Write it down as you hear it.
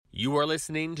You are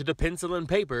listening to the Pencil and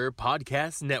Paper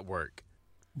Podcast Network.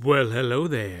 Well, hello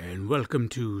there, and welcome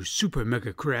to Super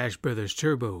Mega Crash Brothers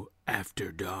Turbo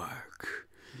After Dark.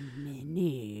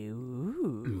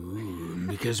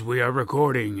 Because we are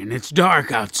recording, and it's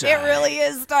dark outside. It really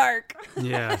is dark.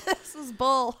 Yeah. This is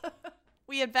bull.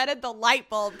 We invented the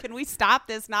light bulb. Can we stop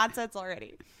this nonsense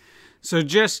already? So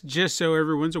just so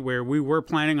everyone's aware, we were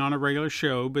planning on a regular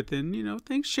show, but then,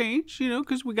 things changed,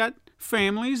 because we got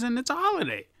families and it's a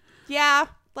holiday. Yeah,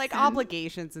 like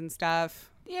obligations and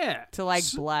stuff. Yeah. To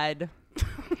blood.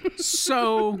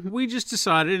 So we just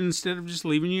decided, instead of just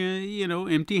leaving you,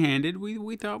 empty-handed,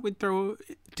 we thought we'd throw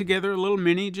together a little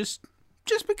mini just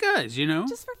because,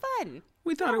 Just for fun.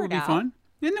 We thought it would be fun.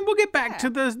 And then we'll get back to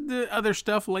the other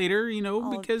stuff later,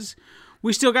 because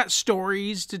we still got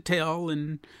stories to tell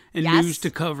and news to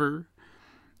cover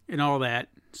and all that.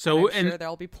 So I'm sure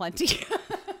there'll be plenty.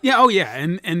 Yeah, oh yeah,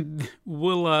 and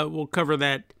we'll cover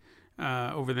that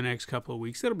over the next couple of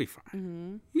weeks. It'll be fine.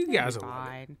 Mm-hmm. You guys will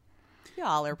love it.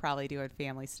 Y'all are probably doing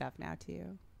family stuff now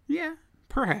too. Yeah,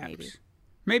 perhaps.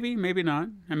 Maybe not.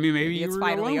 I mean, maybe it's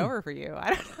finally over for you.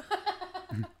 I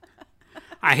don't know.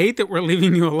 I hate that we're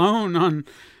leaving you alone on,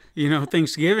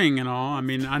 Thanksgiving and all. I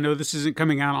mean, I know this isn't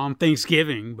coming out on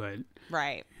Thanksgiving, but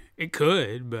right, it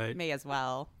could. But may as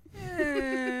well.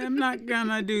 I'm not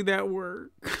gonna do that work.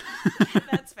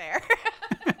 That's fair.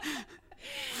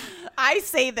 I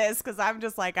say this because I'm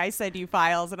just like, I send you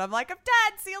files and I'm like, I'm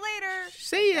done. See you later.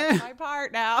 See ya. That's my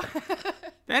part now.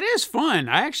 That is fun.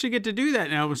 I actually get to do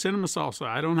that now with Cinema Salsa.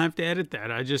 I don't have to edit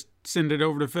that. I just send it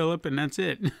over to Philip and that's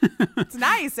it. It's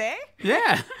nice, eh?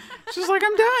 Yeah. It's just like,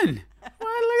 I'm done.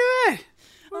 Why,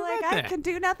 look at that. I can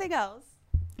do nothing else.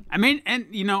 I mean, and,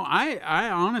 I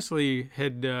honestly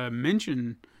had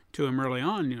mentioned to him early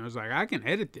on, I was like, I can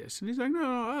edit this. And he's like,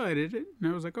 no, I'll edit it.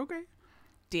 And I was like, okay.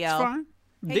 Deal. It's fine.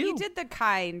 Hey, Deal. you did the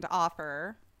kind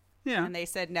offer. Yeah. And they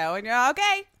said no. And you're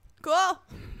okay. Cool.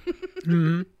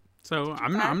 Mm-hmm. So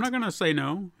I'm not going to say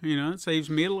no. It saves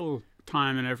me a little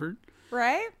time and effort.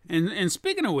 Right. And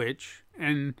speaking of which,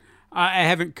 and I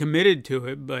haven't committed to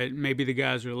it, but maybe the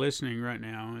guys are listening right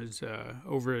now, is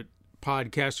over at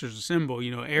Podcasters Assemble,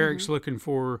 Eric's looking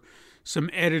for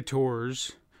some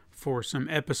editors for some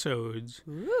episodes.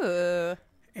 Ooh.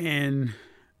 And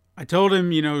I told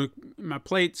him, my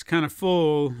plate's kind of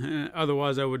full.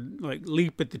 Otherwise, I would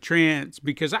leap at the chance,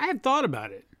 because I had thought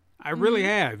about it. I really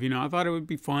have. I thought it would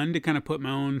be fun to kind of put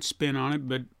my own spin on it,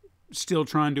 but still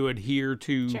trying to adhere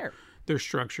to their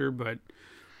structure. But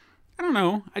I don't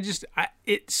know.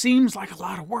 It seems like a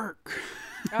lot of work.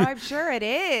 Oh, I'm sure it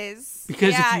is.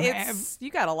 Because you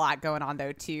got a lot going on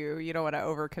though too. You don't want to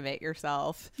overcommit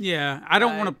yourself. Yeah, I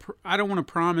don't want to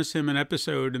promise him an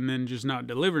episode and then just not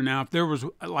deliver. Now, if there was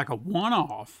like a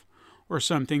one-off or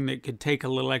something that could take a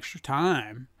little extra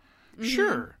time,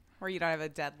 sure. Or you don't have a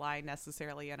deadline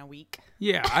necessarily in a week.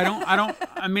 Yeah,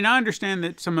 I mean, I understand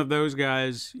that some of those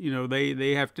guys,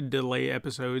 they have to delay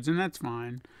episodes, and that's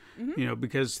fine.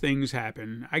 Because things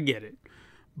happen. I get it.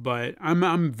 But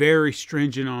I'm very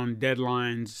stringent on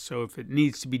deadlines, so if it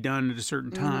needs to be done at a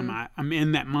certain time, I'm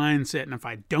in that mindset, and if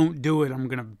I don't do it, I'm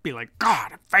going to be like,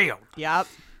 God, I failed. Yep.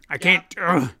 I can't,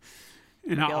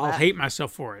 and I'll hate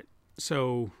myself for it.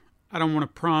 So I don't want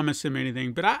to promise him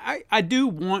anything, but I do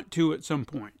want to at some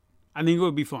point. I think it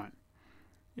would be fun.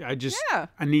 I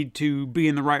need to be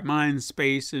in the right mind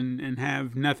space and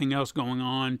have nothing else going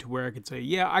on to where I could say,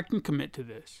 yeah, I can commit to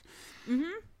this.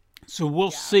 Mm-hmm. So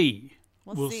we'll see.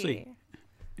 We'll see.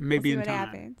 Maybe in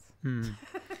time.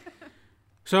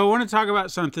 So I want to talk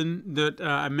about something that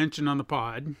I mentioned on the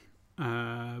pod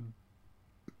about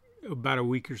a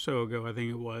week or so ago, I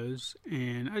think it was.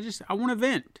 And I want to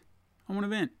vent.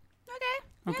 Okay.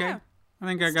 Yeah. I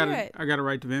think I got a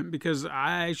right to vent, because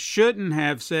I shouldn't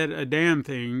have said a damn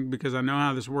thing, because I know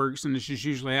how this works, and this is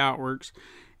usually how it works,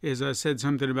 is I said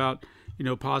something about,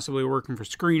 possibly working for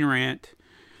Screen Rant.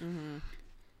 Mm-hmm.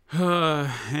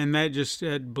 And that just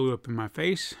blew up in my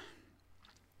face,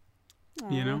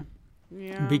 Yeah.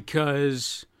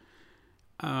 because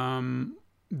when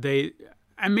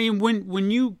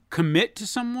you commit to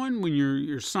someone, when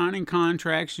you're signing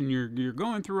contracts and you're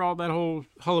going through all that whole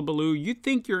hullabaloo, you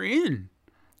think you're in.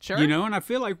 Sure. And I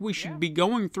feel like we should be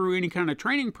going through any kind of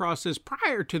training process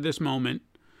prior to this moment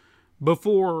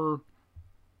before,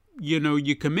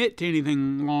 you commit to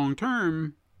anything long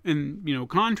term and,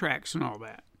 contracts and all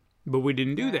that. But we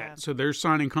didn't do that. So they're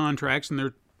signing contracts and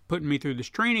they're putting me through this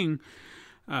training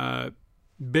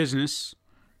business.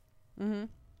 Mm-hmm.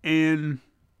 And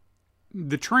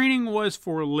the training was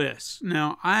for lists.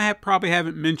 Now, I probably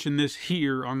haven't mentioned this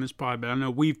here on this pod, but I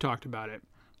know we've talked about it.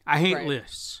 I hate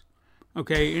lists.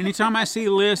 Okay, anytime I see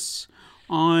lists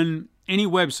on any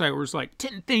website where it's like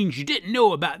 10 things you didn't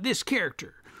know about this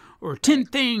character, or 10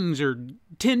 things or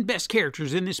 10 best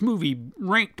characters in this movie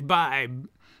ranked by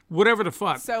whatever the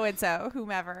fuck. So-and-so,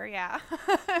 whomever, yeah.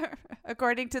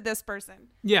 According to this person.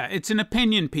 Yeah, it's an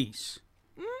opinion piece.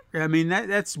 I mean,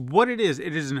 that's what it is.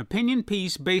 It is an opinion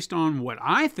piece based on what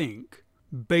I think,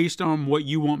 based on what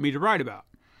you want me to write about.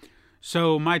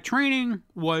 So my training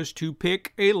was to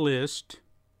pick a list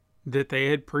that they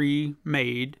had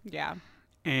pre-made. Yeah.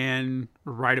 And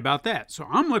write about that. So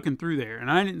I'm looking through there, and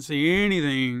I didn't see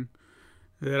anything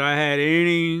that I had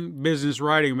any business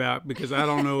writing about because I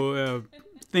don't know a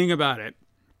thing about it.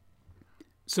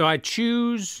 So I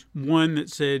choose one that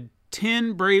said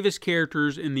 10 bravest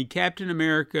characters in the Captain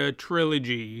America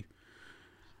trilogy.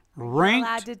 Ranked.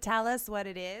 Allowed to tell us what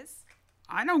it is?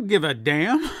 I don't give a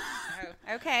damn.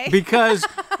 Oh, okay. Because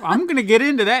I'm going to get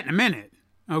into that in a minute.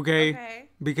 Okay.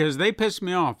 Because they pissed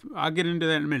me off. I'll get into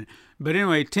that in a minute. But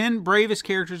anyway, 10 bravest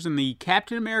characters in the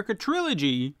Captain America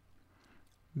trilogy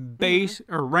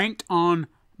or ranked on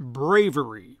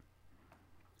bravery.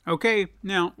 Okay,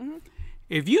 now,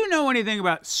 if you know anything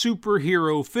about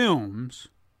superhero films,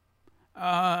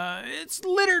 it's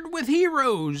littered with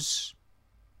heroes.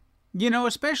 You know,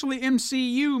 especially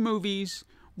MCU movies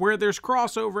where there's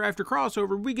crossover after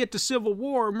crossover. We get to Civil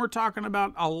War and we're talking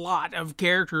about a lot of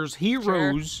characters,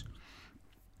 heroes. Sure.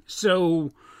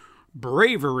 So,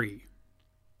 bravery.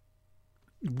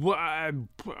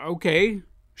 Okay,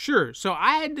 sure. So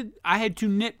I had to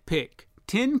nitpick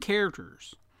 10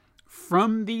 characters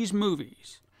from these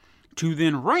movies to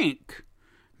then rank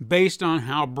based on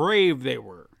how brave they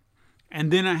were.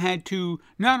 And then I had to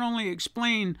not only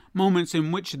explain moments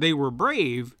in which they were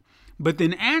brave, but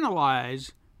then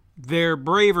analyze their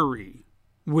bravery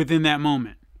within that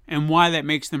moment and why that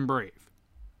makes them brave.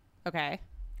 Okay.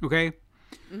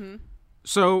 Mm-hmm.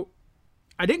 So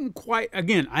I didn't quite,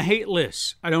 again, I hate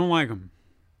lists. I don't like them.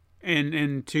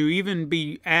 And to even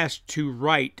be asked to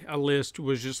write a list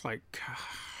was just like,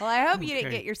 well, I hope you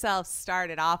didn't get yourself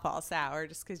started off all sour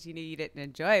just because you knew you didn't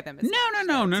enjoy them.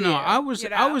 No. I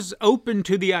was open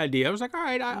to the idea. I was like, all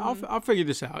right, I'll figure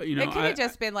this out. You know, it could have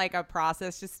just been like a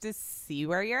process just to see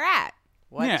where you're at.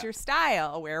 What's your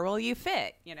style? Where will you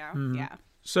fit? You know, yeah.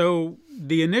 So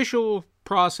the initial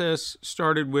process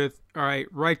started with, all right,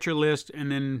 write your list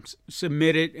and then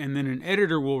submit it, and then an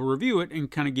editor will review it and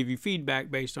kind of give you feedback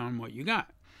based on what you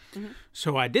got. Mm-hmm.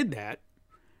 So I did that,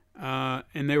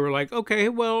 and they were like, okay,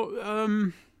 well,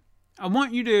 I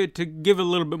want you to give a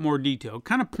little bit more detail,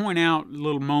 kind of point out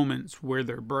little moments where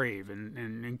they're brave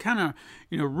and kind of,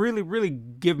 you know, really, really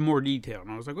give more detail.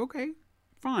 And I was like, okay,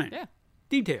 fine. Yeah.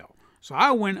 Detail. So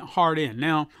I went hard in.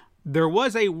 Now, there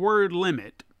was a word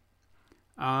limit,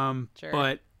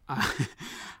 but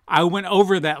I went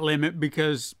over that limit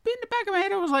because in the back of my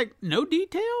head, I was like, no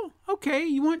detail? Okay,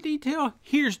 you want detail?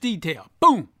 Here's detail.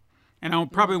 Boom. And I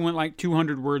probably went like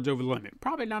 200 words over the limit.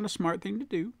 Probably not a smart thing to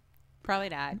do. Probably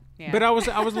not. Yeah. But I was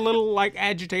a little like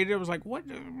agitated. I was like, what?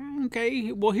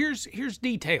 Okay, well, here's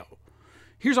detail.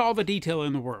 Here's all the detail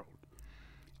in the world.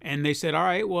 And they said, all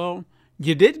right, well,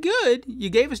 you did good.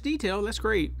 You gave us detail. That's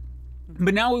great.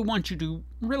 But now we want you to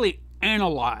really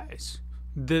analyze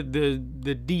the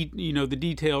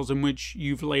details in which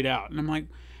you've laid out. And I'm like,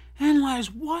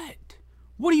 analyze what?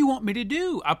 What do you want me to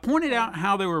do? I pointed out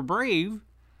how they were brave,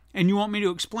 and you want me to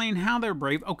explain how they're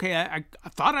brave. Okay, I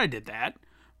thought I did that,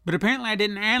 but apparently I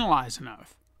didn't analyze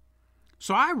enough.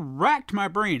 So I racked my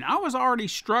brain. I was already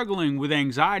struggling with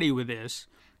anxiety with this,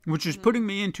 which was putting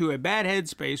me into a bad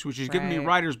headspace, which is giving me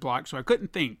writer's block, so I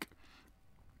couldn't think.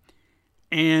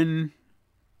 And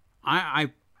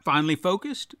I finally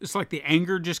focused. It's like the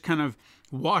anger just kind of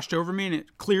washed over me and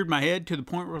it cleared my head to the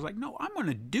point where I was like, no, I'm going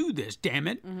to do this, damn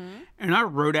it. Mm-hmm. And I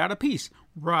wrote out a piece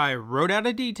where I wrote out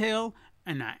a detail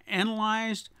and I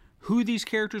analyzed who these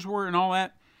characters were and all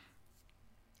that.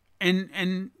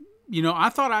 And you know, I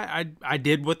thought I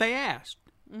did what they asked.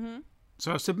 Mm-hmm.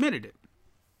 So I submitted it.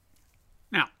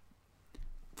 Now,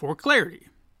 for clarity,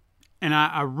 and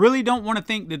I really don't want to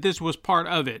think that this was part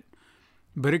of it,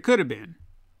 but it could have been.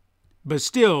 But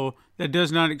still, that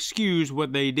does not excuse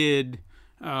what they did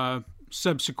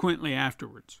subsequently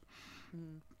afterwards.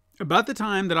 About the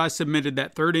time that I submitted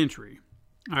that third entry,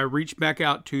 I reached back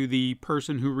out to the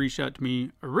person who reached out to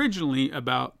me originally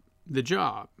about the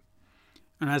job.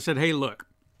 And I said, hey, look,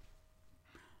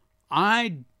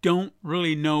 I don't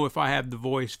really know if I have the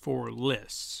voice for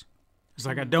lists. It's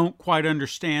like I don't quite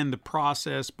understand the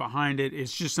process behind it.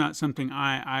 It's just not something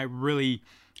I really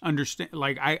understand.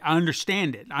 Like, I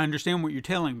understand it. I understand what you're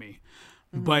telling me.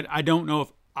 Mm-hmm. But I don't know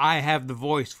if I have the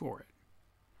voice for it.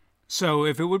 So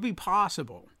if it would be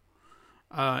possible,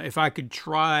 if I could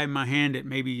try my hand at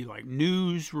maybe like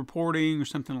news reporting or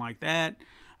something like that,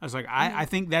 I was like, I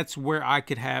think that's where I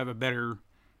could have a better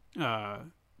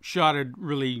shot at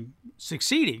really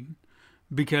succeeding,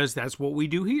 because that's what we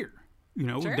do here. You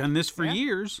know, we've done this for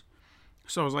years.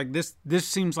 So I was like, this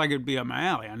seems like it'd be up my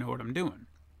alley. I know what I'm doing.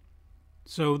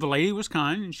 So the lady was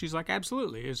kind, and she's like,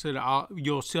 absolutely. I said,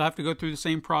 you'll still have to go through the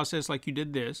same process like you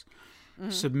did this.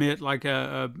 Submit like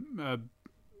a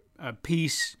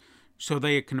piece so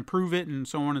they can approve it and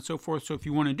so on and so forth. So if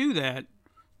you want to do that,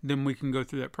 then we can go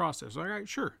through that process. All right,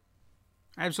 sure.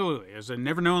 Absolutely. I said,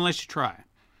 never know unless you try.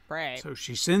 Right. So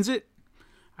she sends it.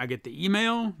 I get the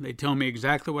email. They tell me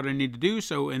exactly what I need to do.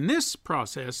 So in this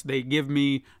process, they give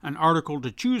me an article to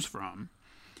choose from.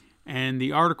 And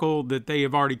the article that they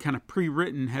have already kind of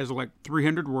pre-written has like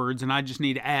 300 words, and I just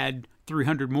need to add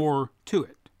 300 more to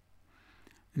it.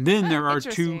 And then there are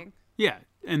two,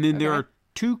 and then there are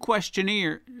two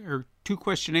questionnaires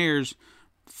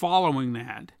following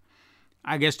that,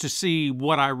 I guess, to see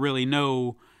what I really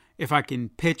know, if I can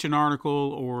pitch an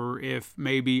article or if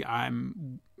maybe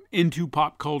I'm into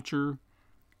pop culture,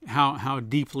 how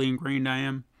deeply ingrained I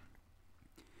am.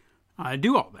 I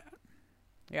do all that.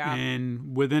 Yeah.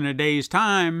 And within a day's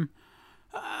time,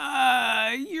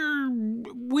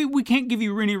 we can't give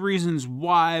you any reasons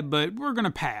why, but we're going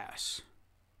to pass.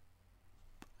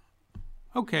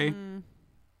 Okay.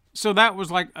 So that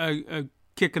was like a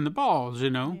kick in the balls, you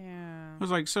know? Yeah. I was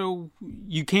like, so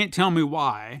you can't tell me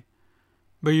why,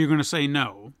 but you're going to say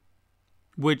no,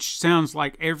 which sounds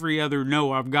like every other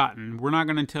no I've gotten. We're not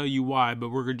going to tell you why, but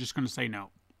we're just going to say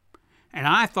no. And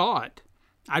I thought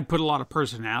I'd put a lot of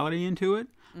personality into it.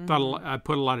 Thought I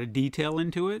put a lot of detail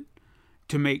into it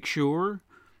to make sure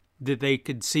that they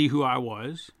could see who I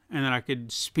was and that I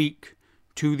could speak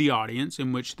to the audience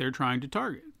in which they're trying to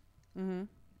target.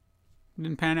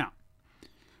 Didn't pan out.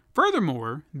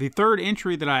 Furthermore, the third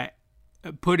entry that I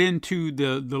put into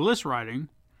the list writing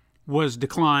was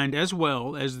declined, as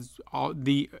well as all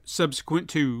the subsequent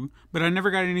two, but I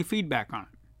never got any feedback on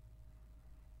it.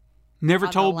 Never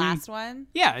told me. The last one?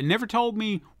 Yeah, it never told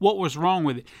me what was wrong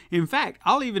with it. In fact,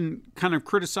 I'll even kind of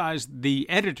criticize the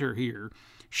editor here.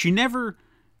 She never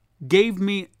gave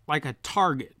me like a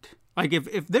target. Like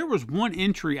if there was one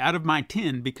entry out of my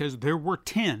 10, because there were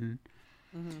 10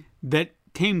 that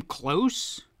came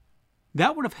close,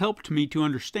 that would have helped me to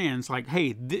understand. It's like,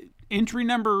 hey, entry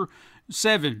number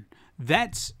 7,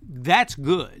 that's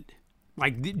good.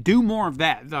 Like, do more of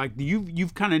that. Like,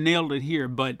 you've kind of nailed it here,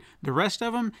 but the rest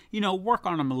of them, work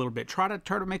on them a little bit. Try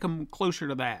to make them closer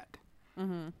to that.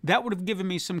 That would have given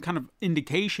me some kind of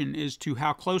indication as to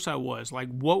how close I was. Like,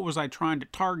 what was I trying to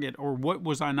target, or what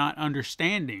was I not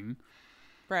understanding?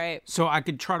 Right. So I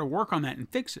could try to work on that and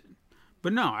fix it.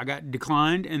 But no, I got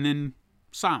declined and then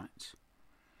silence.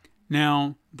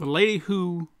 Now, the lady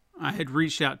who I had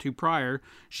reached out to prior,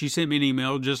 she sent me an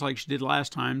email just like she did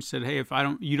last time, said, hey, if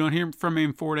you don't hear from me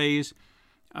in 4 days,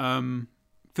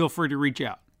 feel free to reach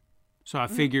out. So I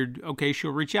figured, okay,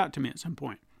 she'll reach out to me at some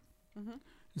point.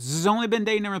 This has only been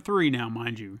day number 3 now,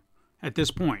 mind you, at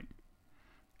this point.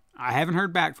 I haven't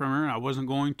heard back from her. I wasn't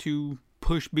going to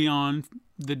push beyond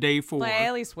the day 4. Like,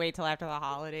 at least wait till after the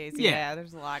holidays. Yeah,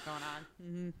 there's a lot going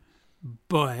on.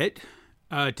 But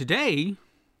today,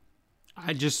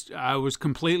 I was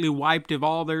completely wiped of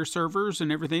all their servers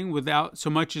and everything without so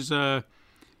much as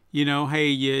hey,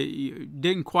 you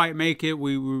didn't quite make it.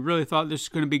 We really thought this was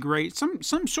going to be great. Some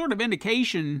sort of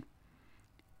indication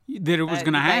that it was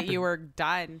going to happen. That you were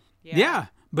done. Yeah.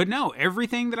 But no,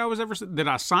 everything that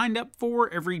I signed up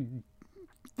for, everything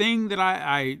that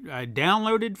I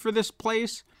downloaded for this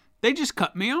place, they just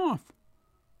cut me off.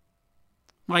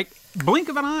 Like, blink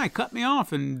of an eye, cut me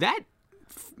off, and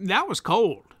that was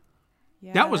cold.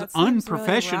 Yeah, that was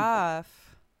unprofessional.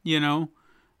 Really rough.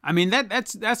 I mean,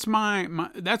 that's my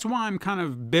that's why I'm kind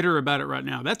of bitter about it right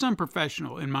now. That's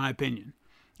unprofessional, in my opinion.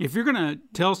 If you're gonna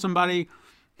tell somebody,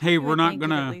 hey, we're not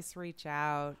gonna, at least reach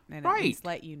out and at least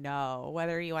let you know,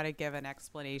 whether you want to give an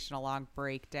explanation, a long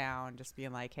breakdown, just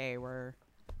being like, hey, we're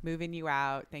moving you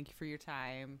out. Thank you for your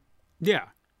time. Yeah,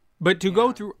 but to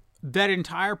go through that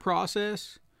entire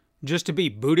process just to be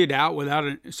booted out without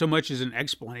so much as an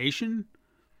explanation.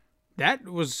 That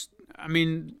was, I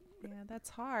mean... Yeah, that's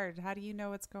hard. How do you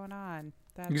know what's going on?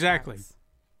 Exactly. Sucks.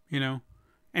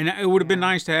 And it would have been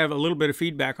nice to have a little bit of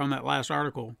feedback on that last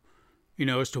article,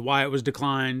 as to why it was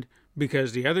declined,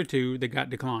 because the other 2 that got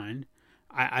declined,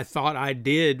 I thought I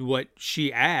did what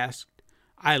she asked.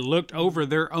 I looked over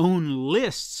their own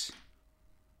lists.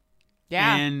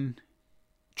 Yeah. And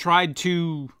tried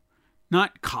to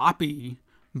not copy,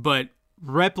 but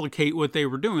replicate what they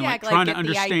were doing, like trying to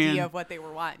understand the idea of what they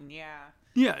were wanting.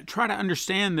 Yeah, try to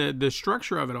understand the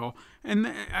structure of it all.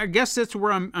 And I guess that's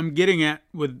where I'm getting at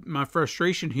with my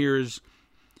frustration here is,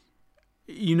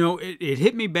 it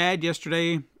hit me bad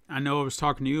yesterday. I know I was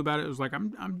talking to you about it. It was like,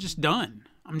 I'm just done.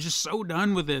 I'm just so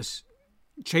done with this,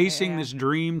 chasing this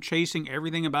dream, chasing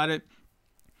everything about it.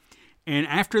 And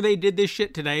after they did this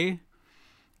shit today,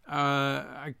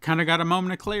 I kind of got a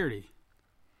moment of clarity.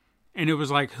 And it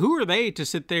was like, who are they to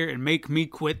sit there and make me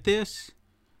quit this?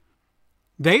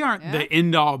 They aren't the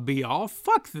end-all, be-all.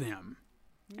 Fuck them.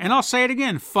 And I'll say it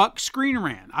again. Fuck Screen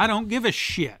Rant. I don't give a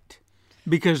shit.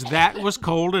 Because that was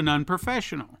cold and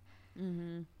unprofessional.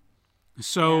 Mm-hmm.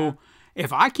 So,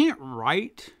 if I can't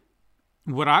write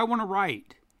what I want to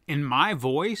write in my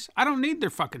voice, I don't need their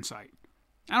fucking site.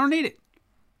 I don't need it.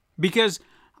 Because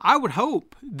I would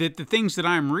hope that the things that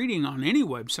I'm reading on any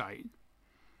website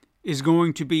is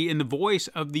going to be in the voice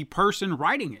of the person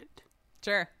writing it.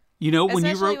 Sure.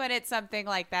 Especially when it's something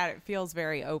like that, it feels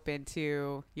very open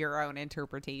to your own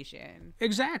interpretation.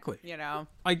 Exactly.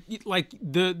 Like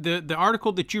the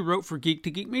article that you wrote for Geek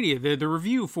to Geek Media, the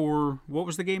review for, what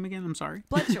was the game again? I'm sorry.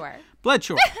 Bloodshore.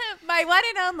 Bloodshore. My one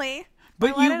and only.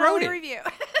 But you wrote it. Review.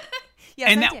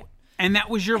 Yes, I did. And that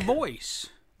was your voice.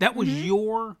 That was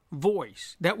your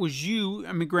voice. That was you.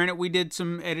 I mean, granted, we did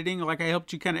some editing. Like, I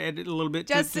helped you kind of edit a little bit.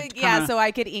 So I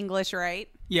could English right.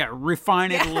 Yeah,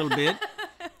 refine it a little bit.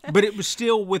 But it was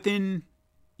still within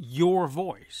your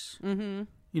voice. Mm-hmm.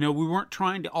 We weren't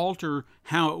trying to alter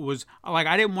how it was. Like,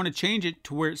 I didn't want to change it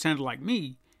to where it sounded like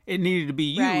me. It needed to be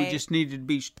you. Right. It just needed to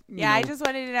be, I just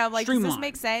wanted to know, like, does this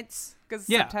make sense? Because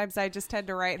sometimes I just tend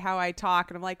to write how I talk,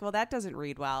 and I'm like, well, that doesn't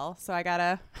read well, so I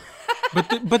gotta...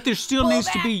 but there still needs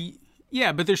to be...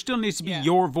 Yeah, but there still needs to be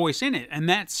your voice in it, and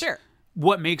that's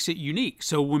what makes it unique.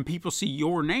 So when people see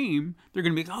your name, they're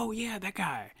going to be like, oh, yeah, that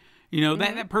guy.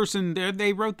 That person,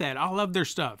 they wrote that. I love their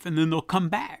stuff. And then they'll come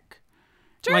back.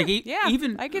 Sure,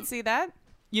 even I could see that.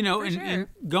 And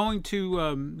going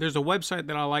to, there's a website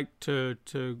that I like to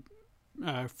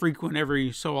frequent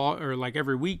every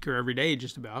week or every day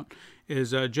just about,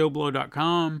 is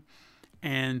JoeBlow.com.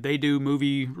 And they do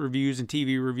movie reviews and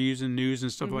TV reviews and news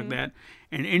and stuff like that.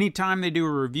 And anytime they do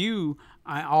a review,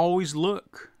 I always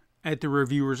look at the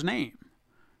reviewer's name.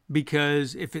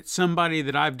 Because if it's somebody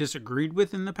that I've disagreed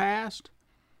with in the past,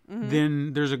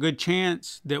 then there's a good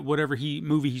chance that whatever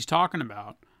movie he's talking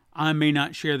about, I may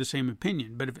not share the same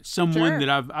opinion. But if it's someone that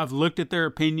I've looked at their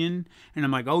opinion and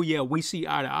I'm like, oh yeah, we see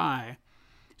eye to eye.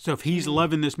 So if he's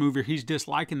loving this movie or he's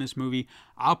disliking this movie,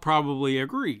 I'll probably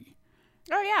agree.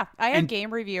 Oh, yeah. I have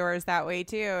game reviewers that way,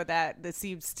 too, that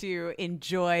seems to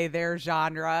enjoy their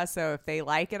genre. So if they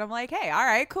like it, I'm like, hey, all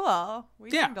right, cool.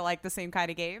 We seem to like the same kind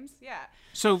of games. Yeah.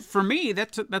 So for me,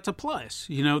 that's a plus.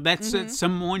 That's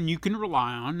someone you can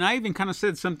rely on. And I even kind of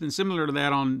said something similar to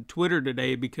that on Twitter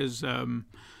today because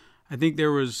I think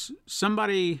there was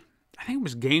somebody, I think it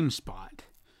was GameSpot.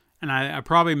 And I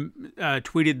probably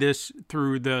tweeted this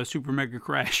through the Super Mega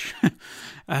Crash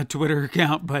Twitter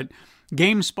account, but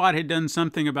GameSpot had done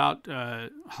something about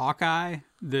Hawkeye,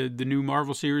 the new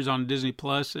Marvel series on Disney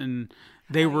Plus, and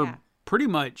they were pretty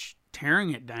much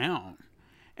tearing it down.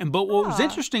 But what was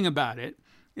interesting about it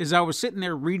is I was sitting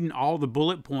there reading all the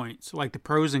bullet points, like the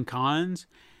pros and cons,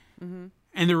 and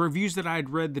the reviews that I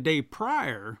had read the day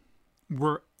prior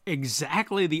were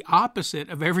exactly the opposite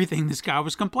of everything this guy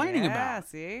was complaining about.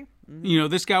 See?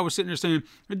 This guy was sitting there saying,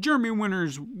 Jeremy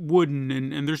Renner's wooden,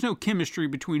 and there's no chemistry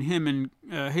between him and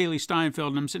Haley Steinfeld.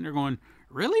 And I'm sitting there going,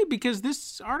 really? Because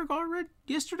this article I read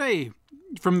yesterday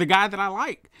from the guy that I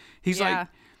like, he's like,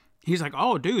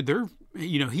 oh, dude, they're,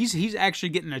 he's actually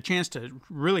getting a chance to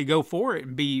really go for it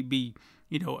and be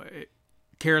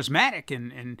charismatic,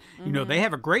 and they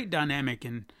have a great dynamic,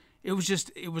 and it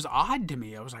was odd to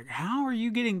me. I was like, how are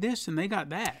you getting this and they got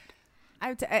that?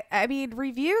 I mean,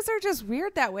 reviews are just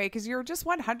weird that way because you're just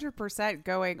 100%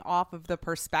 going off of the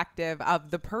perspective of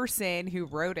the person who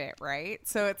wrote it, right?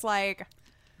 So it's like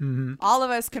all of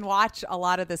us can watch a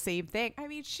lot of the same thing. I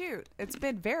mean, shoot, it's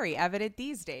been very evident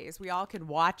these days. We all can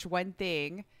watch one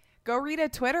thing, go read a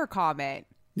Twitter comment.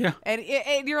 Yeah. And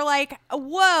you're like,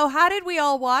 whoa, how did we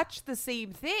all watch the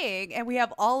same thing? And we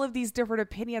have all of these different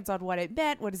opinions on what it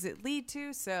meant. What does it lead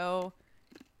to? So,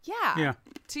 yeah.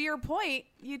 To your point,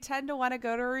 you tend to want to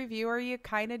go to a reviewer you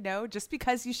kind of know just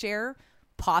because you share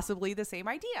possibly the same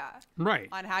idea. Right.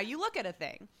 On how you look at a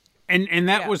thing. And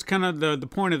that was kind of the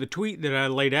point of the tweet that I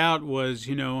laid out was,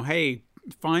 hey,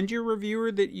 find your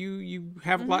reviewer that you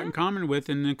have a lot in common with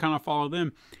and then kind of follow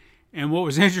them. And what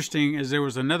was interesting is there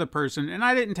was another person, and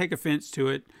I didn't take offense to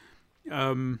it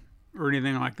or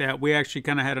anything like that. We actually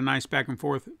kind of had a nice back and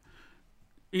forth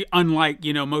unlike,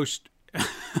 most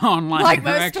online like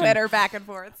most interaction. Twitter back and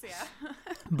forths, yeah.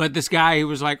 But this guy who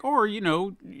was like, or,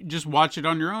 just watch it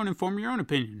on your own and form your own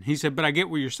opinion. He said, but I get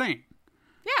what you're saying.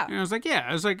 Yeah. And I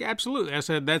was like, absolutely. I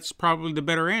said, that's probably the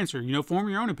better answer. Form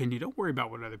your own opinion. Don't worry about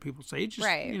what other people say. Just,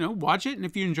 watch it. And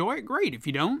if you enjoy it, great. If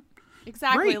you don't,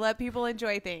 exactly. Great. Let people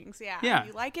enjoy things. Yeah. Yeah. If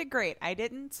you like it, great. I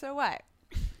didn't, so what?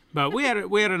 But we had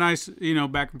a nice,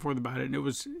 back and forth about it. And it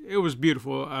was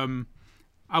beautiful.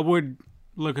 I would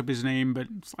look up his name, but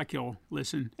it's like he'll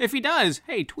listen. If he does,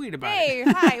 hey, tweet about it. Hey,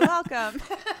 hi, welcome.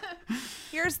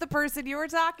 Here's the person you were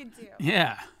talking to.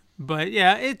 Yeah. But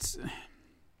yeah,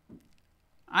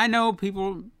 I know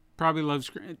people probably love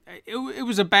Scream. It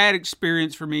was a bad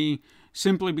experience for me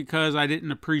simply because I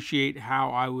didn't appreciate how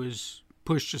I was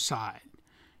pushed aside,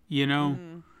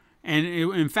 And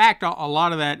in fact, a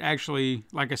lot of that actually,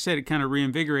 like I said, it kind of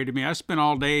reinvigorated me. I spent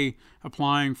all day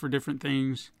applying for different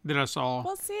things that I saw.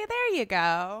 Well, see, there you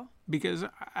go. Because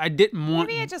I didn't want...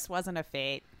 Maybe it just wasn't a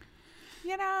fate.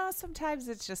 Sometimes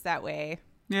it's just that way.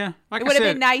 Yeah, like it would have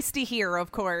been nice to hear,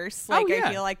 of course. I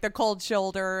feel like the cold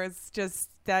shoulder is just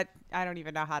that. I don't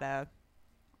even know how to.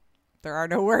 There are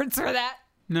no words for that.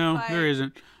 No, there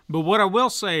isn't. But what I will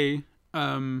say,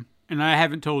 and I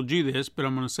haven't told you this, but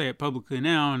I'm going to say it publicly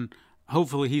now, and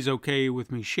hopefully he's okay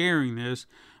with me sharing this.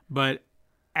 But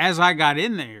as I got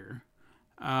in there,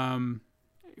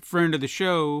 friend of the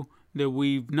show that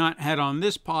we've not had on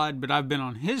this pod, but I've been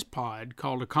on his pod,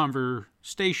 called A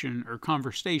Conversation.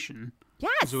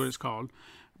 Yes. Is what it's called.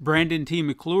 Brandon T.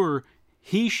 McClure,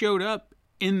 he showed up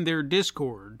in their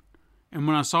Discord. And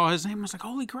when I saw his name, I was like,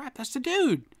 holy crap, that's the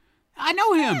dude. I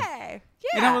know him. Hey,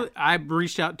 yeah. And I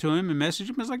reached out to him and messaged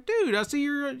him. I was like, dude, I see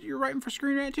you're writing for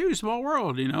Screen Rant too, Small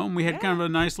World, And we had kind of a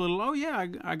nice little,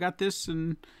 I got this.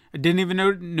 And I didn't even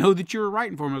know that you were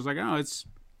writing for him. I was like, oh, it's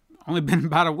only been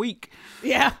about a week.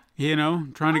 Yeah.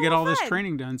 Trying to get all this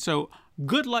training done. So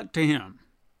good luck to him.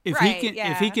 If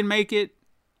he can make it,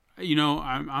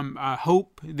 I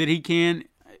hope that he can.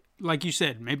 Like you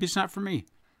said, maybe it's not for me.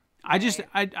 I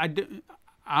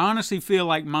honestly feel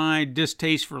like my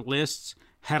distaste for lists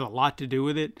had a lot to do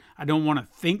with it. I don't want to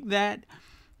think that,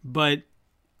 but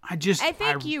I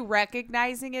think you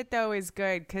recognizing it though is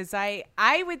good, because I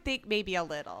would think maybe a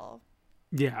little.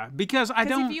 Yeah, because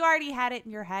if you already had it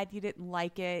in your head, you didn't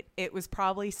like it, it was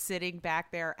probably sitting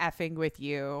back there effing with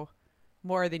you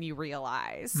more than you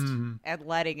realized, and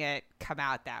letting it come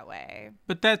out that way.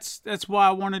 But that's why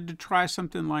I wanted to try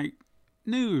something like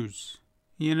news,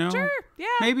 Sure, yeah.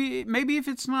 Maybe if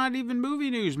it's not even movie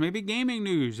news, maybe gaming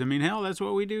news. I mean, hell, that's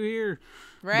what we do here.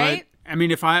 Right? But, I mean,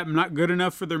 if I'm not good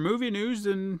enough for their movie news,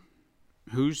 then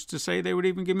who's to say they would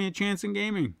even give me a chance in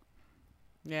gaming?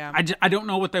 Yeah. I don't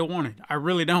know what they wanted. I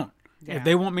really don't. Yeah. If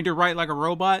they want me to write like a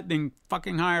robot, then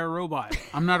fucking hire a robot.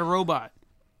 I'm not a robot.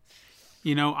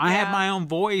 I have my own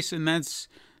voice, and that's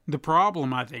the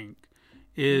problem, I think,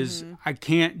 is I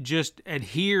can't just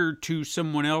adhere to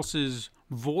someone else's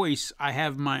voice. I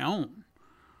have my own.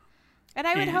 And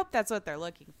I would hope that's what they're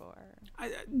looking for.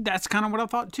 That's kind of what I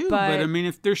thought too. But I mean,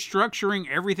 if they're structuring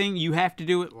everything, you have to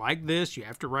do it like this, you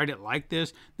have to write it like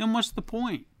this, then what's the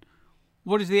point?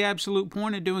 What is the absolute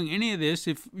point of doing any of this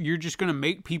if you're just going to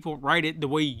make people write it the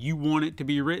way you want it to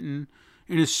be written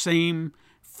in the same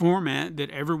format that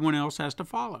everyone else has to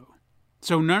follow?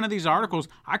 So none of these articles,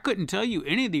 I couldn't tell you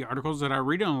any of the articles that I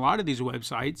read on a lot of these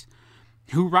websites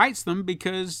who writes them,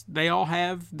 because they all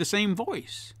have the same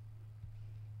voice.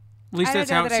 At least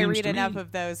that's how it seems to me. I read enough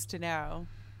of those to know.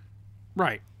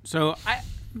 Right. So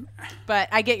But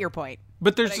I get your point.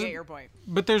 But there's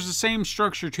the same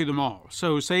structure to them all.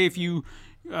 So say if you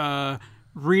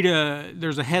read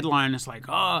there's a headline that's like,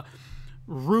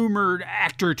 rumored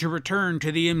actor to return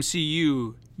to the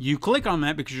MCU. You click on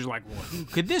that because you're like, well, who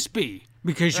could this be?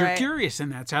 Because you're curious,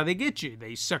 and that's how they get you.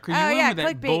 They sucker you in with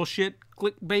that bullshit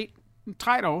clickbait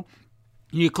title.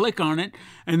 You click on it,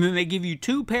 and then they give you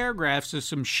 2 paragraphs of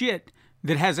some shit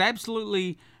that has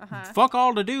absolutely fuck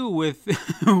all to do with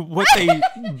what they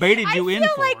baited you in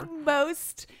for. I feel like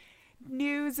most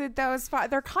news in those,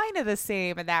 they're kind of the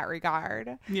same in that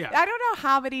regard. Yeah. I don't know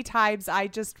how many times I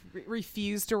just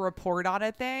refuse to report on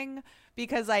a thing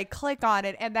because I click on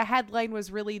it and the headline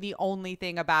was really the only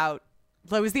thing about,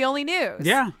 it was the only news.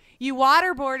 Yeah. You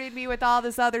waterboarded me with all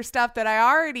this other stuff that I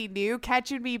already knew,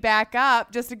 catching me back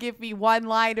up just to give me one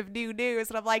line of new news.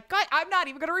 And I'm like, God, I'm not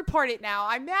even going to report it now.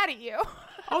 I'm mad at you.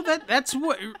 Oh, that's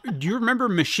what, do you remember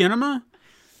Machinima?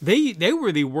 They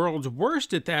were the world's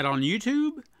worst at that on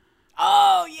YouTube.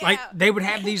 Oh, yeah. Like, they would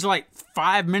have these,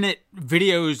 5-minute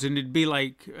videos, and it'd be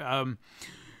like,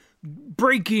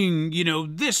 breaking,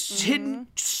 this hidden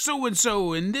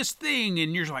so-and-so and this thing,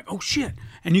 and you're like, oh, shit.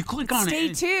 And you click on Stay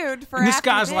it. Stay tuned for and this after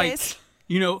guy's this.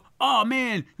 like, oh,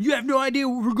 man, you have no idea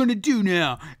what we're going to do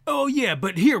now. Oh, yeah,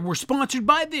 but here, we're sponsored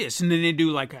by this. And then they do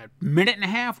like a 1.5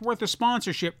 minute worth of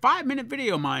sponsorship, 5-minute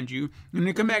video, mind you. And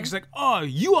they come back, it's like, oh,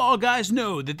 you all guys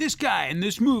know that this guy in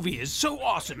this movie is so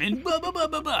awesome and blah, blah, blah,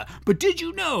 blah, blah. But did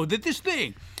you know that this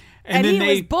thing... And then he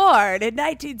was born in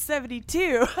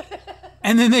 1972.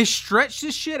 And then they stretch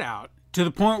this shit out to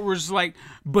the point where it's like,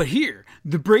 but here,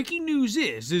 the breaking news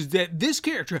is that this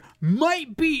character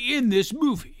might be in this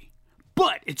movie,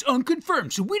 but it's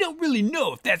unconfirmed, so we don't really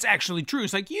know if that's actually true.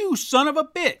 It's like, you son of a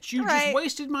bitch, you just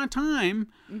wasted my time.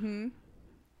 To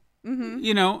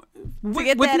with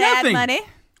that nothing. ad money.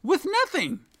 With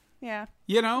nothing. Yeah.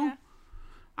 Yeah.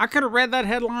 I could have read that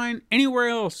headline anywhere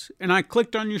else, and I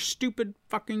clicked on your stupid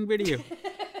fucking video.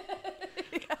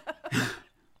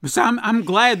 So I'm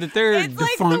glad that they're it's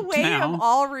defunct like the way now. of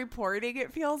all reporting,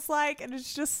 it feels like, and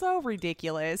it's just so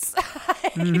ridiculous. I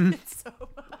hate it so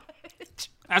much.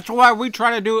 That's why we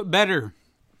try to do it better.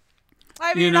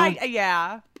 I mean, I do.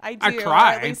 I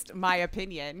try. Or at least my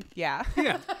opinion. Yeah.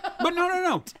 Yeah. But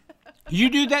no. You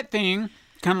do that thing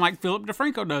kind of like Philip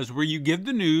DeFranco does, where you give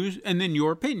the news and then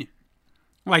your opinion.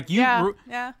 Like you,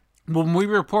 yeah. When we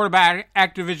report about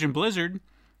Activision Blizzard,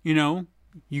 you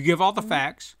give all the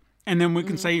facts, and then we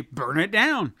can say, burn it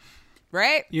down.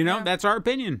 Right. That's our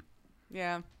opinion.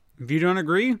 Yeah. If you don't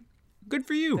agree, good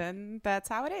for you. Then that's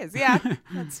how it is. Yeah.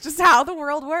 That's just how the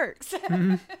world works.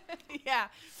 Yeah.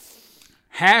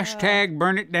 Hashtag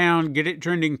burn it down, get it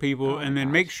trending, people, and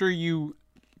then make sure you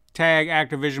tag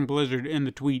Activision Blizzard in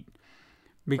the tweet,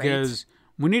 because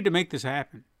we need to make this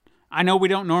happen. I know we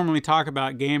don't normally talk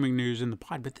about gaming news in the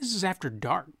pod, but this is after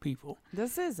dark, people.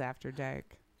 This is after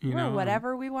dark.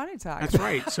 Whatever we want to talk That's about.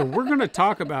 right. So we're going to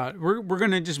talk about, we're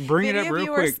going to just bring it up real quick. If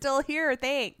you are still here,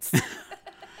 thanks.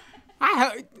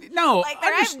 I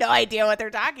have no idea what they're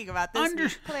talking about this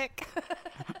week. Click.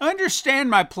 Understand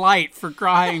my plight, for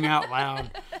crying out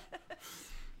loud.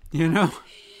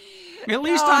 At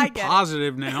least I'm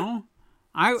positive now.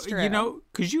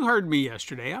 Because you heard me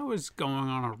yesterday. I was going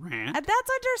on a rant. And that's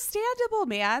understandable,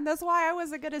 man. That's why I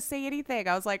wasn't going to say anything.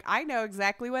 I was like, I know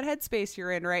exactly what headspace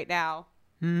you're in right now.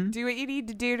 Mm-hmm. Do what you need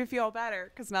to do to feel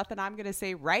better, because nothing I'm going to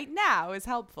say right now is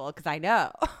helpful, because I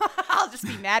know. I'll just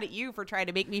be mad at you for trying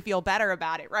to make me feel better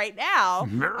about it. Right now,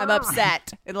 I'm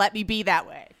upset, and let me be that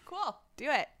way. Cool. Do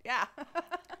it. Yeah.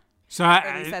 So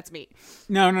at least that's me.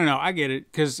 No. I get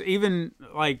it. Because even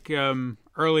like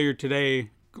earlier today,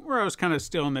 where I was kind of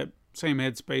still in that same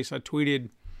headspace, I tweeted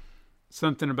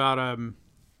something about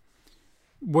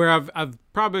where I've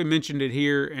probably mentioned it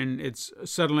here, and it's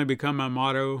suddenly become my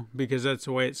motto, because that's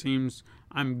the way it seems.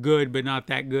 I'm good, but not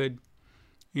that good.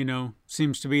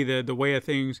 Seems to be the way of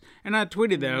things. And I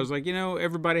tweeted that. I was like,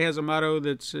 everybody has a motto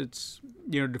that's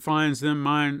defines them.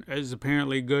 Mine is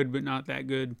apparently good, but not that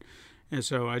good. And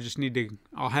so I just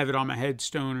I'll have it on my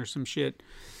headstone or some shit.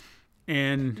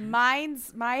 And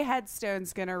my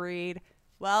headstone's gonna read,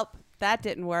 well, that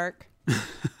didn't work.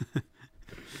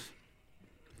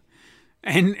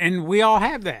 and we all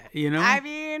have that, I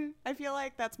mean, I feel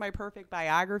like that's my perfect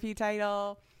biography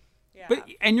title. Yeah.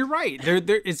 And you're right. There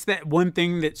it's that one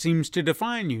thing that seems to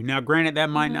define you. Now, granted, that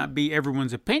might not be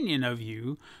everyone's opinion of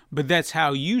you, but that's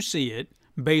how you see it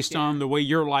based on the way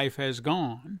your life has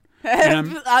gone.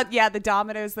 The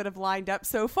dominoes that have lined up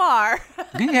so far.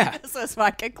 Yeah. This is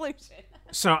my conclusion.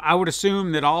 So I would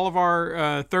assume that all of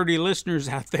our 30 listeners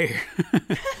out there,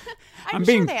 I'm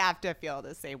sure they have to feel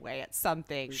the same way. It's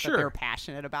something that they're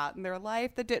passionate about in their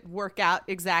life that didn't work out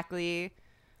exactly.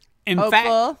 In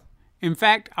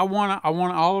fact, I want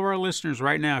all of our listeners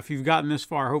right now, if you've gotten this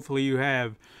far, hopefully you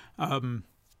have,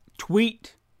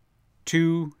 tweet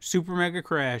to Super Mega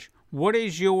Crash. What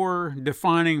is your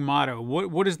defining motto?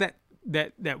 What is that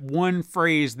one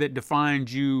phrase that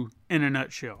defines you in a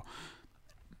nutshell?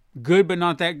 Good, but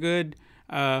not that good.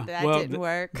 That didn't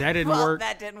work. That didn't work.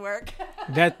 That didn't work.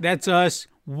 That's us.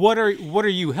 What are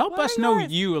you? Help us know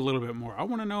you a little bit more. I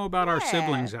want to know about our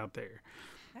siblings out there.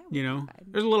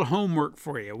 There's a little homework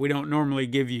for you. We don't normally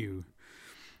give you.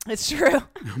 It's true.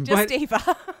 Just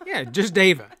Ava. Yeah, just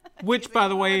Ava. Which, by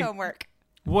the way, homework.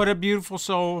 What a beautiful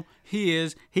soul he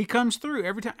is. He comes through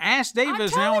every time. Ask Dave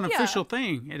is now an official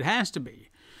thing. It has to be.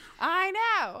 I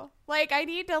know. Like, I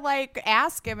need to,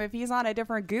 ask him if he's on a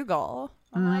different Google.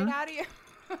 I'm like, how do you...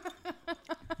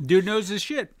 Dude knows his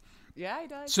shit. Yeah, he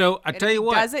does. So, I tell you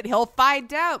what. If he does it, he'll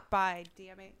find out by,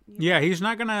 damn it. Yeah, he's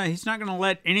not gonna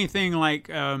let anything like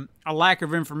a lack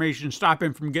of information stop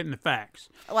him from getting the facts.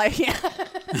 Yeah.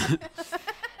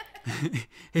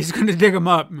 He's going to dig them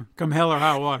up, come hell or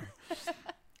high water.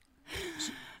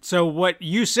 So what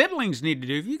you siblings need to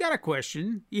do, if you got a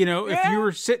question, you know, if you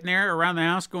were sitting there around the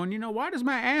house going, you know, why does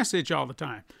my ass itch all the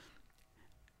time?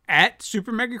 At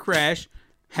Super Mega Crash,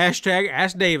 hashtag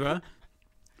Ask Dava,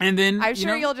 and then I'm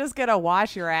sure you'll just get to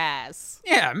wash your ass.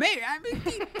 Yeah, maybe. I mean,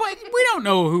 but we don't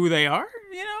know who they are,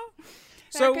 you know.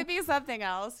 So there could be something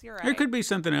else. You're right. There could be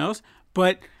something else,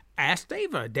 but ask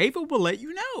Dava. Dava will let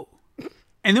you know,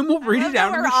 and then we'll read it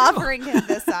out. We're offering him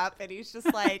this up, and he's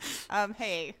just like,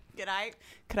 "Hey,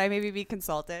 could I maybe be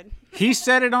consulted?" He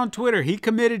said it on Twitter. He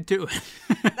committed to it.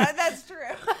 That's true.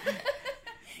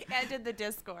 And in the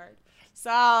Discord.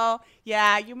 So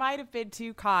yeah, you might have been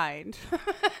too kind.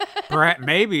 Perhaps,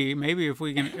 maybe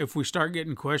if we start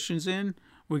getting questions in,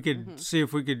 we could see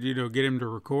if we could, you know, get him to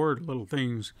record little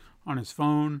things on his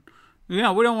phone. You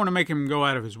know, we don't want to make him go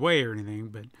out of his way or anything,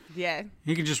 but yeah,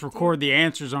 he could just record the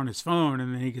answers on his phone,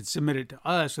 and then he could submit it to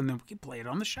us, and then we could play it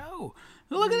on the show.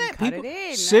 Look at that, cut people! It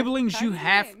in. Siblings, Cut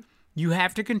you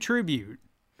have to contribute,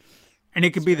 and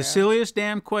it could be the silliest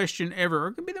damn question ever, or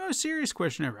it could be the most serious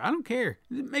question ever. I don't care.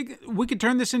 We could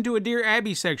turn this into a Dear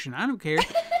Abby section. I don't care.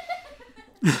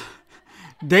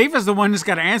 Dave is the one that's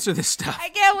got to answer this stuff. I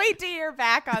can't wait to hear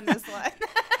back on this one.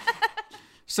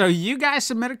 So you guys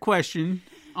submit a question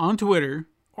on Twitter,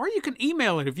 or you can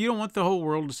email it if you don't want the whole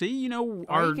world to see. You know,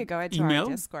 or you could go into our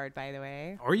Discord, by the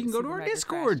way. Or you can go to our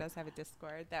Discord. Does have a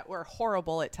Discord that we're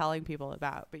horrible at telling people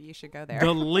about, but you should go there.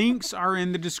 The links are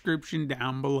in the description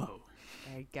down below.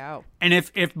 There you go. And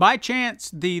if by chance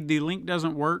the link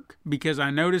doesn't work, because I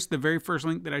noticed the very first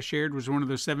link that I shared was one of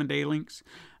those 7-day links,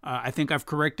 I think I've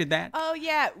corrected that. Oh,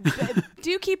 yeah.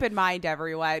 Do keep in mind,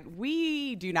 everyone,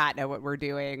 we do not know what we're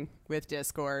doing with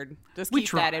Discord. Just keep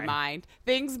that in mind.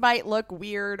 Things might look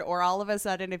weird, or all of a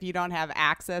sudden, if you don't have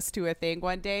access to a thing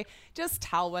one day, just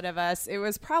tell one of us. It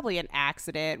was probably an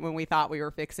accident when we thought we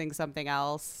were fixing something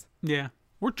else. Yeah.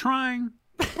 We're trying.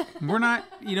 We're not,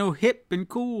 you know, hip and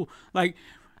cool. Like,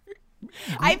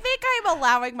 I think I'm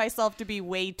allowing myself to be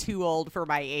way too old for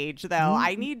my age, though.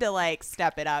 I need to, like,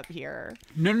 step it up here.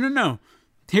 No.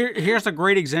 Here's a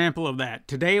great example of that.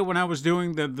 Today, when I was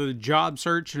doing the job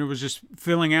search and it was just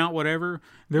filling out whatever,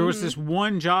 there was this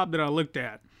one job that I looked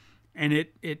at, and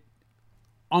it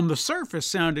on the surface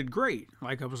sounded great.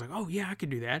 Like, I was like, oh, yeah, I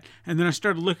could do that. And then I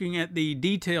started looking at the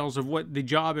details of what the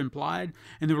job implied,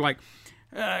 and they were like,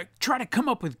 try to come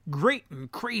up with great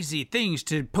and crazy things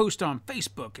to post on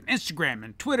Facebook and Instagram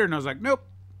and Twitter. And I was like, nope,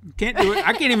 can't do it.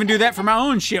 I can't even do that for my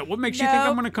own shit. What makes you think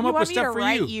I'm going to come up with stuff for you? You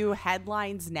want me to write you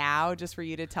headlines now just for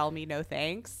you to tell me no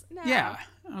thanks? No. Yeah.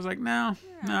 I was like, no,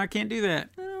 I can't do that.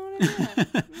 I don't want to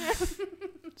do that.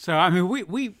 So, I mean,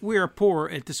 we are poor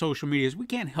at the social medias. We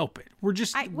can't help it. We're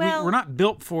just, we're not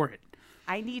built for it.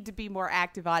 I need to be more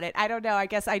active on it. I don't know. I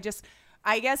guess I'm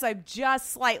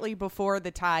just slightly before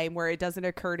the time where it doesn't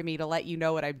occur to me to let you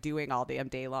know what I'm doing all damn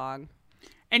day long.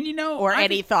 And you know, or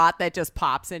any thought that just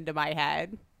pops into my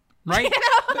head. Right? You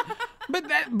know?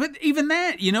 but even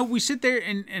that, you know, we sit there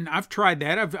and I've tried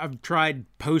that. I've tried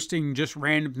posting just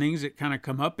random things that kind of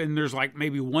come up, and there's like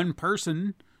maybe one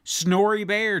person, Snorri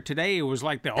Bear today was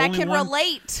like the only one that can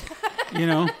relate. You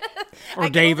know, or I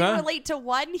Dava. can only relate to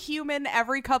one human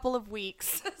every couple of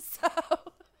weeks.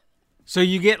 So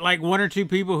you get like one or two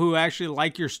people who actually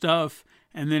like your stuff,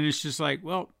 and then it's just like,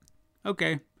 well,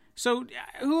 okay. So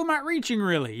who am I reaching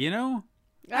really, you know?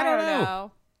 I don't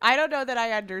know. I don't know that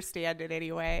I understand it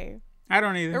anyway. I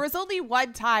don't either. There was only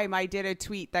one time I did a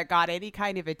tweet that got any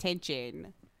kind of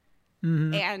attention.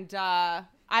 Mm-hmm. And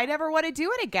I never want to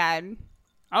do it again.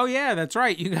 Oh, yeah, that's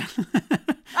right. You got...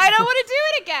 I don't want to do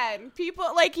it again. People,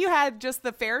 like, you had just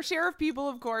the fair share of people,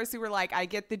 of course, who were like, I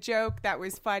get the joke. That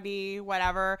was funny,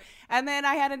 whatever. And then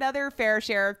I had another fair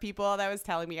share of people that was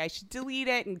telling me I should delete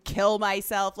it and kill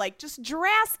myself. Like, just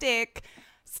drastic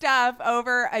stuff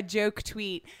over a joke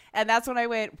tweet. And that's when I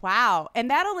went, wow. And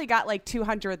that only got like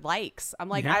 200 likes. I'm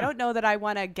like, I don't know that I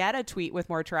want to get a tweet with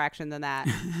more traction than that.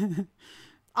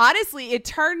 Honestly, it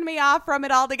turned me off from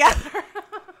it altogether.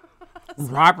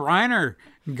 Rob Reiner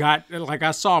got, like,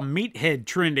 I saw Meathead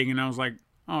trending, and I was like,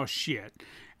 oh shit.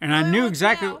 And I knew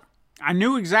exactly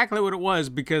what it was,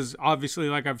 because obviously,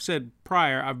 like I've said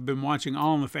prior, I've been watching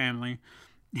All in the Family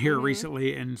here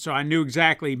recently, and so I knew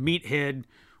exactly Meathead.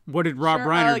 What did Rob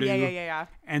Reiner do? Yeah.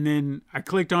 And then I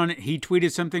clicked on it. He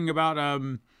tweeted something about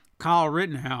Kyle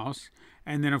Rittenhouse,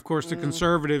 and then of course the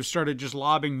conservatives started just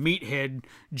lobbing Meathead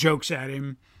jokes at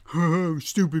him.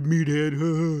 Stupid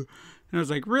Meathead. And I was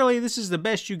like, really? This is the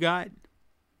best you got?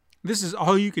 This is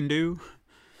all you can do?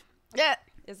 Yeah.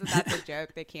 Isn't that the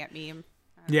joke? They can't meme.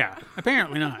 Yeah,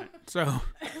 apparently not. So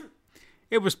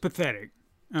it was pathetic.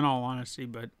 in all honesty.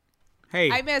 But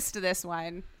hey, I missed this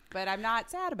one, but I'm not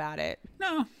sad about it.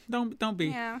 No, don't be.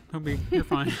 Yeah. Don't be. You're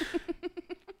fine.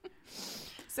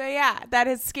 So yeah, that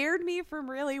has scared me from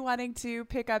really wanting to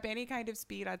pick up any kind of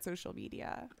speed on social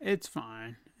media. It's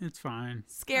fine. It's fine.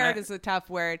 Scared is a tough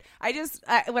word.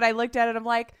 When I looked at it, I'm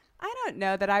like, I don't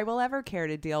know that I will ever care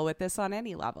to deal with this on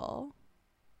any level.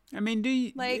 I mean, do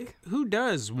you, who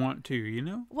does want to, you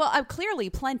know? Well, I'm clearly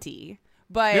plenty,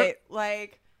 but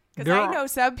because I know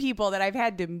some people that I've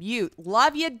had to mute.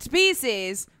 Love you to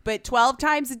pieces, but 12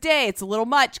 times a day, it's a little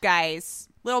much, guys.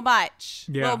 Little much.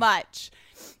 Yeah. Little much.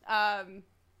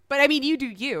 But I mean, you do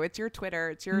you. It's your Twitter.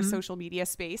 It's your social media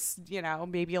space. You know,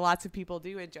 maybe lots of people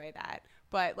do enjoy that.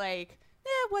 But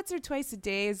once or twice a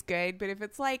day is good. But if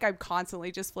it's like I'm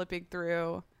constantly just flipping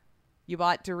through, you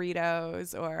bought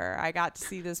Doritos, or I got to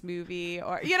see this movie,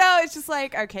 or, you know, it's just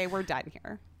like, okay, we're done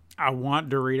here. I want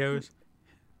Doritos.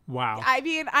 Wow. I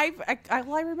mean, I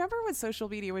remember when social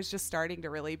media was just starting to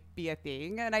really be a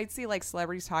thing, and I'd see like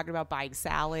celebrities talking about buying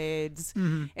salads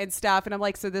and stuff, and I'm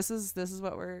like, so this is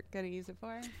what we're gonna use it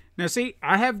for? Now, see,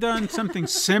 I have done something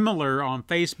similar on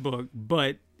Facebook,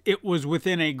 but it was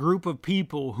within a group of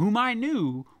people whom I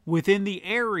knew within the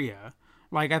area.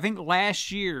 Like, I think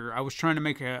last year I was trying to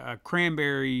make a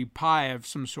cranberry pie of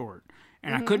some sort,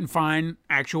 and I couldn't find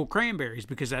actual cranberries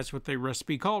because that's what the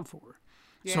recipe called for.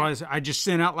 Yeah. So I just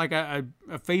sent out like a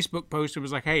Facebook post. It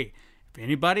was like, hey, if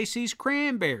anybody sees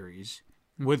cranberries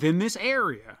within this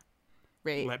area,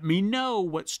 let me know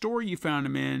what store you found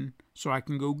them in so I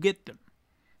can go get them.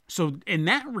 So in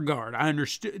that regard, I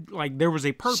understood, like, there was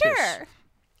a purpose. Sure.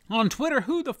 On Twitter,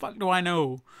 who the fuck do I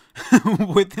know? I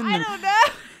don't know.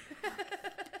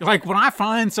 Like, when I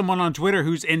find someone on Twitter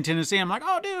who's in Tennessee, I'm like,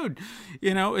 oh, dude.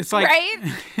 You know, it's like... Right?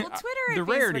 Well, Twitter and the Facebook,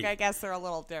 rarity. I guess they're a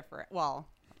little different. Well...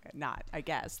 Not, I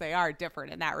guess they are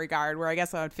different in that regard, where I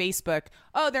guess on Facebook,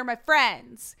 oh, they're my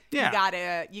friends.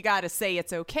 Yeah. You gotta say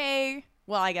it's okay.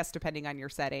 Well, I guess depending on your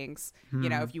settings, you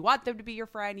know, if you want them to be your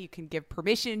friend, you can give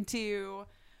permission to.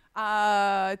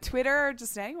 Twitter,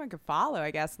 just anyone can follow,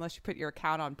 I guess, unless you put your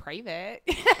account on private.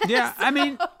 Yeah, so, I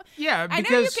mean, yeah, because I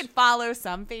know you can follow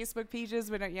some Facebook pages,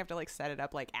 but don't you have to like set it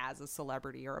up like as a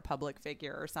celebrity or a public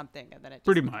figure or something, and then it just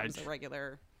pretty becomes much a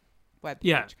regular web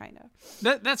page, kind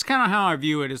of. That's kind of how I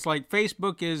view it. It's like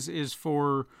Facebook is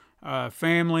for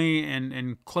family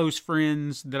and close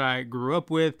friends that I grew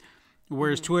up with,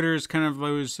 whereas Twitter is kind of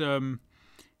those,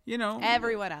 you know,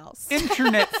 everyone else,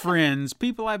 internet friends,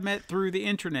 people I've met through the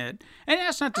internet. And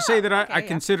that's not to say that I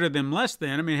consider them less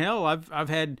than. I mean, hell, I've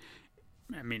had,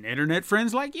 internet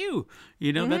friends like you.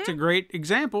 You know, that's a great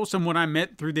example. Someone I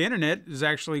met through the internet is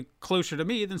actually closer to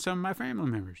me than some of my family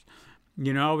members.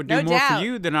 You know, I would do more for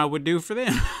you than I would do for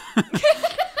them.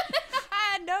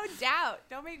 No doubt.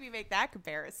 Don't make me make that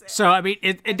comparison. So, I mean,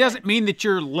 it doesn't mean that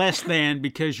you're less than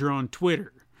because you're on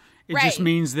Twitter. It just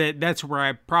means that that's where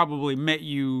I probably met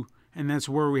you, and that's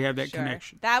where we have that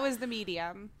connection. That was the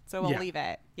medium, so we'll leave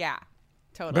it. Yeah,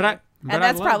 totally. But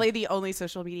that's probably the only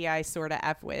social media I sort of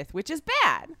F with, which is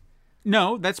bad.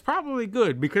 No, that's probably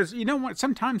good because, you know what,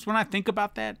 sometimes when I think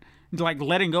about that, like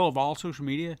letting go of all social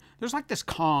media, there's like this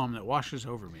calm that washes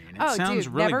over me, and it sounds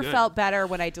really never good. Felt better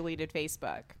when I deleted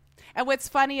Facebook. And what's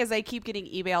funny is I keep getting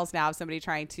emails now of somebody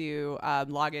trying to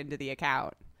log into the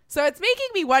account. So it's making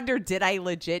me wonder, did I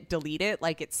legit delete it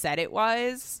like it said it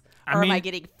was? Or am I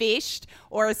getting phished?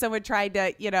 Or is someone trying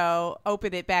to, you know,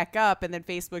 open it back up and then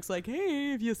Facebook's like,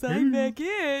 hey, if you sign back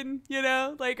in, you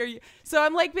know, like, are you? So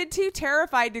I'm like been too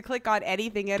terrified to click on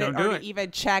anything in it or to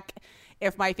even check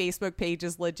if my Facebook page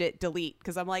is legit delete.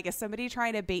 Because I'm like, is somebody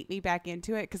trying to bait me back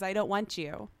into it? Because I don't want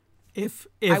you. If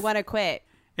I want to quit.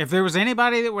 If there was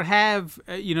anybody that would have,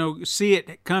 see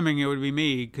it coming, it would be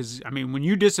me. Because, when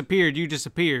you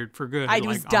disappeared for good. I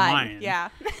was done. Yeah.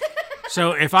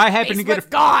 So if I happen to get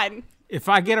gone. If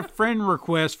I get a friend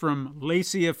request from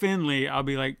Lacey Finley, I'll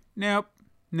be like, nope.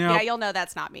 Yeah, you'll know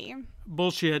that's not me.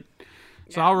 Bullshit.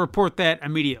 So I'll report that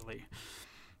immediately.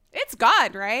 It's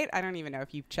gone, right? I don't even know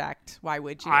if you've checked. Why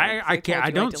would you? I can't.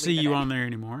 I don't see you on there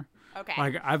anymore. Okay.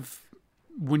 Like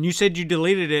when you said you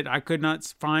deleted it, I could not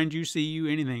find you, see you,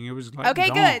 anything. It was like okay,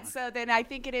 gone. Good. So then I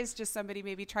think it is just somebody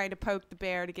maybe trying to poke the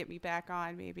bear to get me back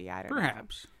on. Maybe I don't know.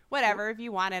 Perhaps. Whatever. If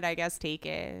you want it, I guess take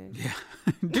it. Yeah.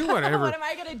 Do whatever. What am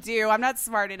I gonna do? I'm not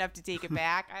smart enough to take it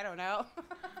back. I don't know.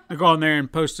 I go on there and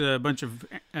post a bunch of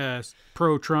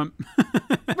pro-Trump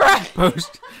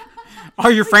post.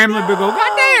 All your family will go,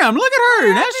 God damn, look at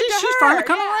her. Now she's finally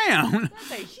come around.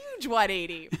 That's a huge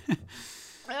 180.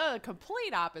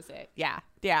 Complete opposite. Yeah.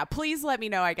 Please let me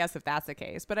know, I guess, if that's the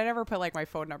case. But I never put like my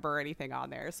phone number or anything on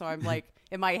there. So I'm like,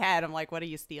 in my head, I'm like, what are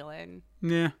you stealing?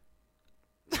 Yeah.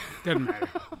 Doesn't matter.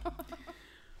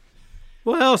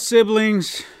 Well,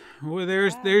 siblings,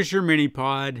 there's your mini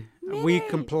pod. We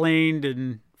complained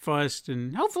and fussed,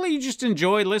 and hopefully you just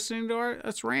enjoyed listening to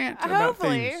us rant about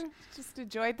things. Just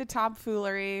enjoyed the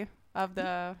tomfoolery of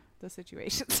the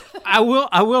situations. I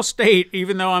will state,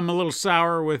 even though I'm a little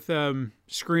sour with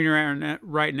Screener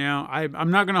right now,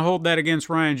 I'm not going to hold that against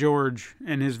Ryan George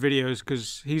and his videos,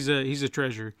 because he's a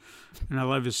treasure, and I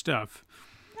love his stuff.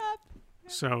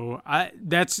 So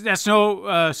that's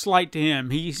no slight to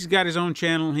him. He's got his own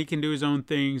channel. He can do his own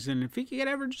things, and if he could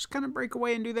ever just kind of break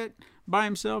away and do that by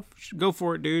himself, go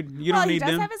for it, dude. You don't need them.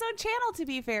 He does have his own channel, to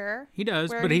be fair. He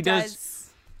does, but he does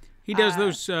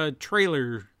those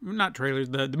not trailers,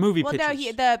 the movie pitches. Well,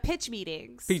 no, the pitch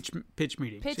meetings. Pitch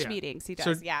meetings. Pitch meetings, he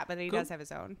does, but he does have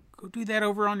his own. Go do that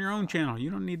over on your own channel.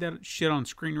 You don't need that shit on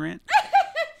Screen Rant.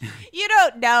 You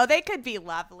don't know. They could be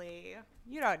lovely.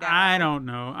 You don't know. I don't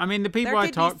know. I mean, the people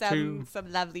I talk to,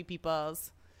 some lovely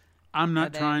peoples. I'm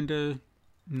not trying to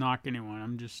knock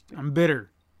anyone. I'm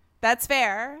bitter. That's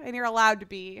fair, and you're allowed to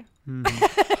be.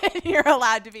 Mm-hmm. You're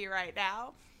allowed to be right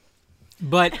now.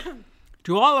 But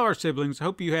to all of our siblings, I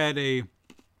hope you had a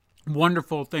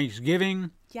wonderful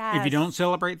Thanksgiving. Yes. If you don't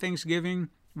celebrate Thanksgiving,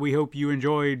 we hope you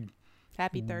enjoyed.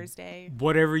 Happy Thursday.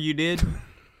 Whatever you did.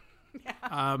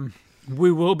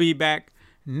 We will be back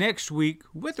next week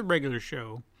with a regular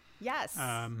show. Yes.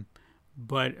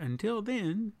 But until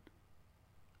then,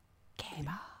 game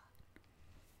on.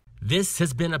 This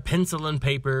has been a Pencil and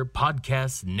Paper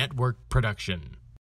Podcast Network production.